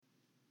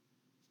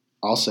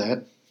I'll say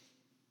it.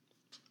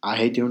 I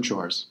hate doing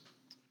chores.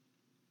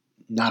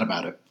 Not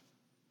about it.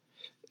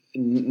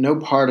 No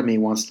part of me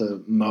wants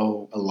to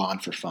mow a lawn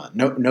for fun.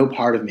 No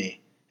part of me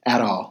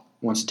at all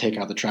wants to take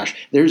out the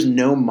trash. There's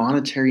no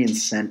monetary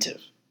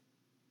incentive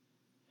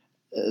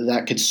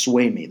that could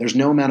sway me. There's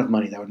no amount of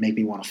money that would make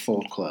me want to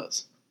fold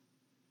clothes.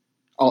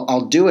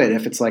 I'll do it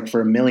if it's like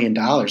for $1 million,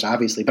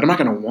 obviously, but I'm not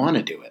going to want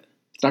to do it.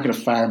 It's not going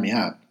to fire me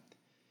up.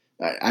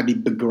 I'd be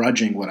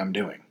begrudging what I'm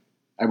doing.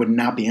 I would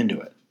not be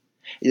into it.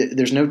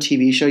 There's no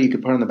TV show you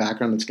could put on the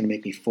background that's going to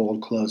make me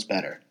fold clothes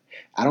better.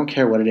 I don't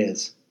care what it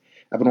is.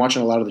 I've been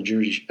watching a lot of the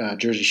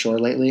Jersey Shore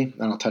lately,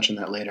 and I'll touch on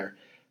that later.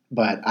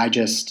 But I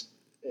just,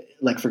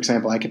 like, for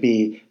example, I could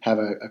have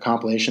a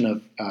compilation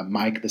of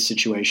Mike, the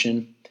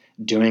Situation,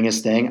 doing his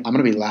thing. I'm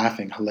going to be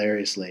laughing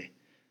hilariously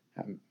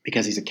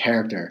because he's a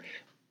character.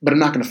 But I'm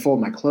not going to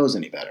fold my clothes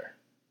any better.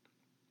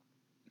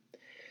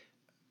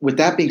 With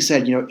that being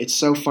said, it's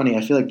so funny.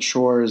 I feel like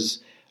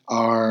chores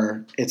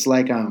it's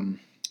like,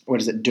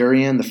 what is it,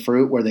 durian, the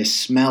fruit, where they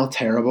smell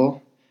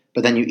terrible,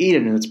 but then you eat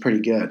it and it's pretty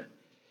good.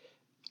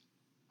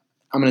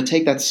 I'm going to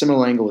take that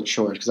similar angle with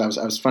chores because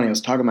I was funny. I was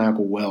talking to my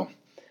Uncle Will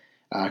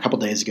a couple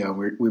days ago.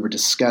 We were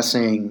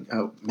discussing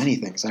many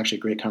things, actually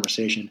a great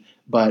conversation,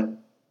 but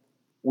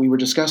we were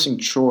discussing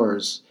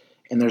chores.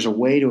 And there's a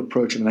way to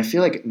approach it. And I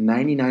feel like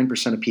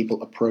 99% of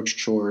people approach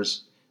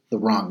chores the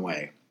wrong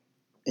way.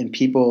 And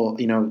people,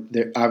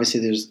 obviously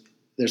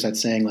there's that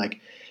saying like,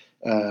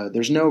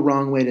 there's no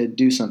wrong way to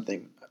do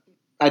something.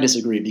 I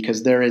disagree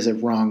because there is a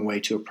wrong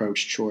way to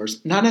approach chores.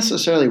 Not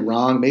necessarily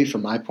wrong, maybe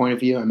from my point of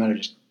view. I might have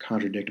just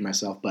contradicted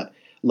myself. But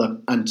look,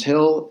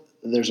 until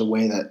there's a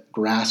way that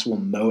grass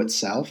will mow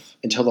itself,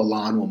 until the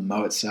lawn will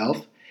mow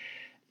itself,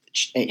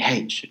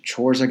 hey,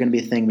 chores are going to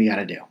be a thing we got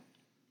to do,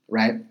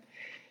 right?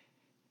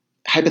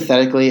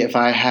 Hypothetically, if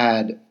I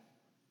had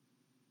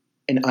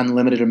an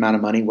unlimited amount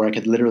of money where I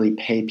could literally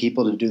pay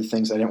people to do the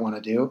things I didn't want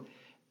to do,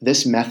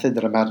 this method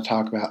that I'm about to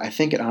talk about, I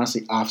think it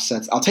honestly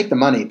offsets. I'll take the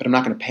money, but I'm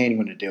not going to pay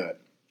anyone to do it.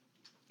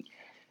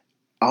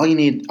 All you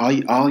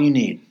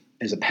need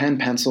is a pen,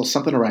 pencil,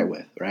 something to write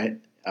with, right?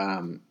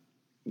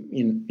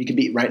 You could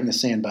be writing in the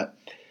sand, but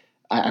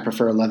I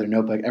prefer a leather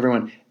notebook.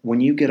 Everyone, when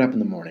you get up in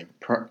the morning,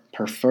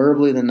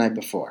 preferably the night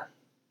before,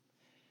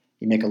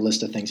 you make a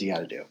list of things you got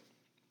to do.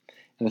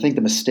 And I think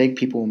the mistake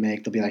people will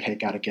make, they'll be like, hey,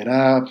 got to get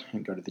up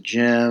and go to the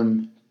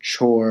gym,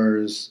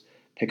 chores,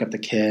 pick up the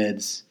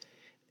kids.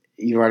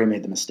 You've already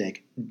made the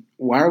mistake.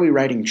 Why are we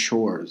writing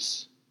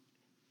chores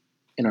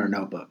in our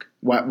notebook?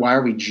 Why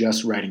are we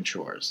just writing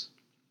chores?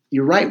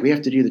 You're right, we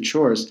have to do the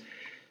chores.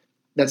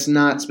 That's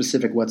not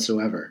specific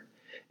whatsoever.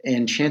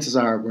 And chances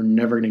are we're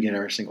never going to get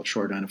every single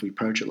chore done if we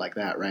approach it like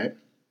that, right?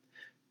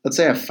 Let's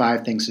say I have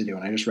 5 things to do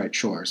and I just write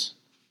chores.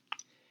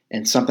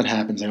 And something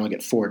happens, I only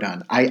get 4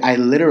 done.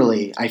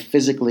 I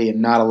physically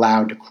am not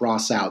allowed to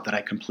cross out that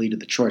I completed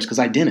the chores because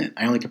I didn't.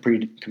 I only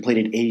completed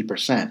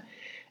 80%.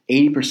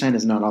 80%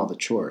 is not all the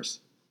chores.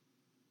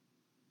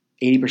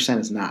 80%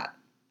 is not.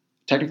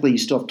 Technically, you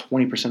still have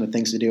 20% of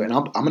things to do. And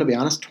I'm going to be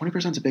honest,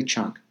 20% is a big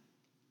chunk.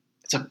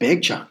 It's a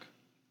big chunk.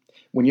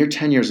 When you're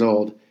 10 years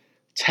old,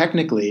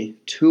 technically,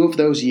 2 of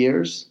those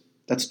years,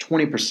 that's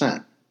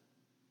 20%.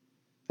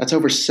 That's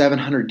over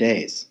 700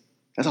 days.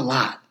 That's a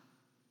lot.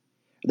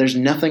 There's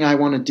nothing I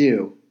want to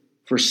do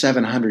for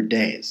 700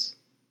 days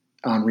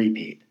on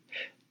repeat.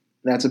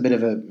 That's a bit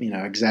of a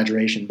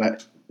exaggeration,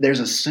 but there's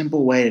a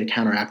simple way to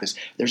counteract this.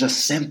 There's a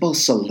simple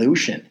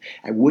solution.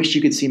 I wish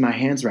you could see my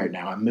hands right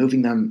now. I'm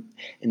moving them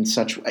in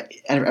such way.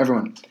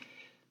 Everyone,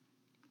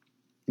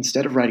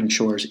 instead of writing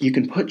chores, you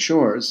can put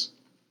chores,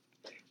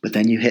 but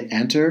then you hit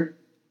enter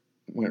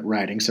when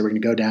writing. So we're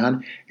going to go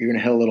down. You're going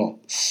to hit a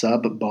little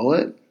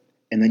sub-bullet.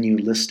 And then you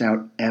list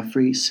out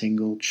every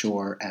single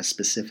chore as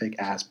specific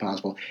as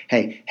possible.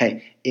 Hey,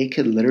 it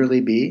could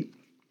literally be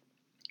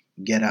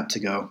get up to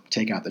go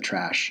take out the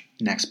trash.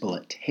 Next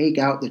bullet, take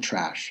out the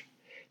trash.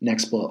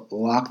 Next bullet,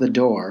 lock the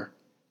door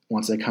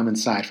once they come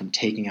inside from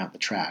taking out the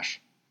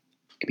trash.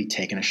 It could be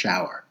taking a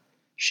shower,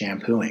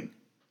 shampooing,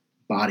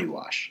 body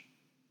wash,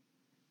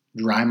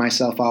 dry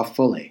myself off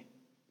fully,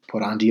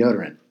 put on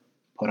deodorant,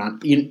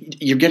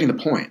 you're getting the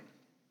point.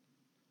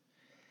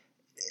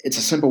 It's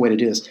a simple way to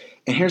do this.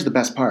 And here's the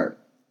best part.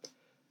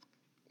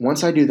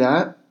 Once I do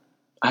that,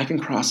 I can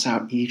cross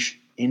out each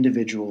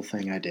individual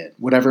thing I did,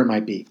 whatever it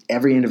might be,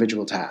 every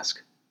individual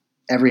task,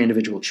 every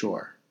individual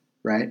chore,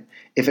 right?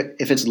 If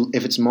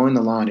it's mowing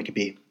the lawn, it could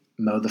be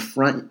mow the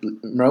front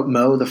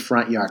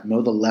yard,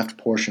 mow the left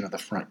portion of the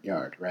front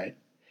yard, right?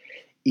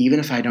 Even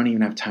if I don't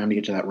even have time to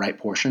get to that right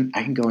portion,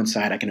 I can go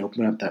inside, I can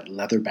open up that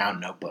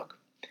leather-bound notebook,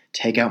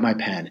 take out my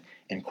pen,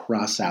 and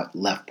cross out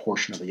left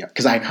portion of the yard.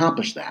 Because I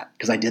accomplished that,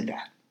 because I did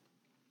that.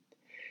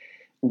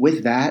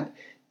 With that,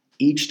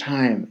 each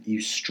time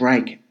you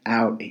strike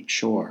out a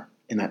chore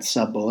in that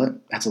sub-bullet,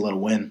 that's a little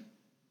win.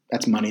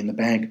 That's money in the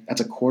bank.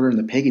 That's a quarter in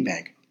the piggy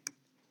bank.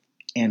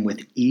 And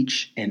with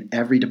each and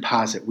every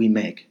deposit we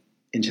make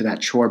into that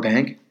chore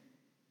bank,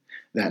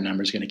 that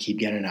number is going to keep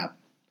getting up.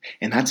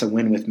 And that's a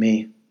win with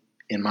me.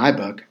 In my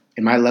book,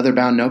 in my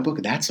leather-bound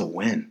notebook, that's a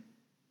win.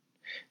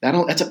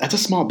 That's a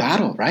small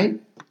battle, right?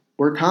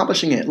 We're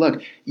accomplishing it.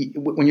 Look,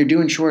 when you're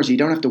doing chores, you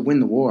don't have to win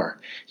the war.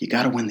 You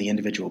got to win the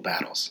individual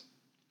battles.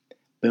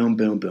 Boom,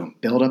 boom, boom.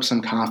 Build up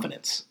some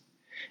confidence.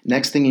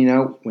 Next thing you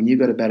know, when you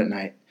go to bed at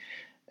night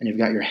and you've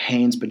got your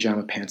Hanes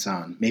pajama pants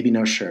on, maybe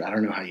no shirt, I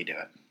don't know how you do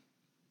it,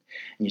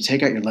 and you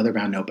take out your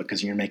leather-bound notebook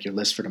because you're going to make your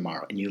list for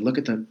tomorrow, and you look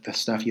at the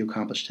stuff you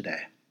accomplished today,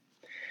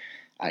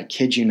 I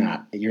kid you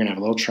not, you're going to have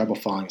a little trouble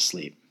falling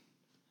asleep.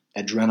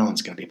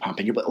 Adrenaline's going to be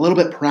pumping. You're a little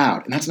bit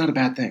proud, and that's not a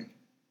bad thing.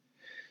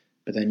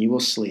 But then you will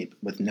sleep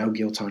with no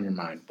guilt on your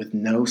mind, with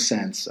no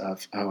sense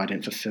of, oh, I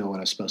didn't fulfill what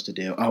I was supposed to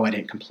do. Oh, I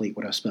didn't complete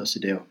what I was supposed to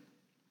do.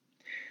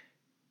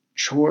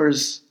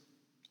 Chores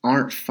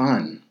aren't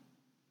fun.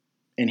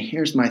 And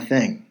here's my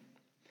thing.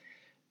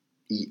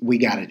 We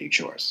got to do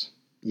chores.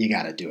 You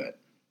got to do it.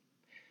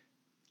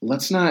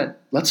 Let's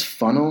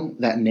funnel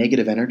that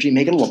negative energy,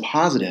 make it a little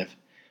positive,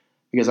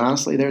 because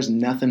honestly, there's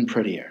nothing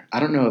prettier. I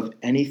don't know of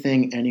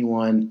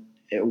anyone,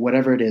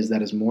 whatever it is,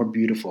 that is more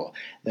beautiful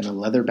than a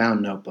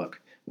leather-bound notebook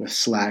with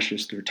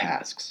slashes through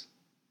tasks.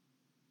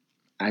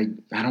 I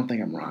don't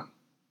think I'm wrong.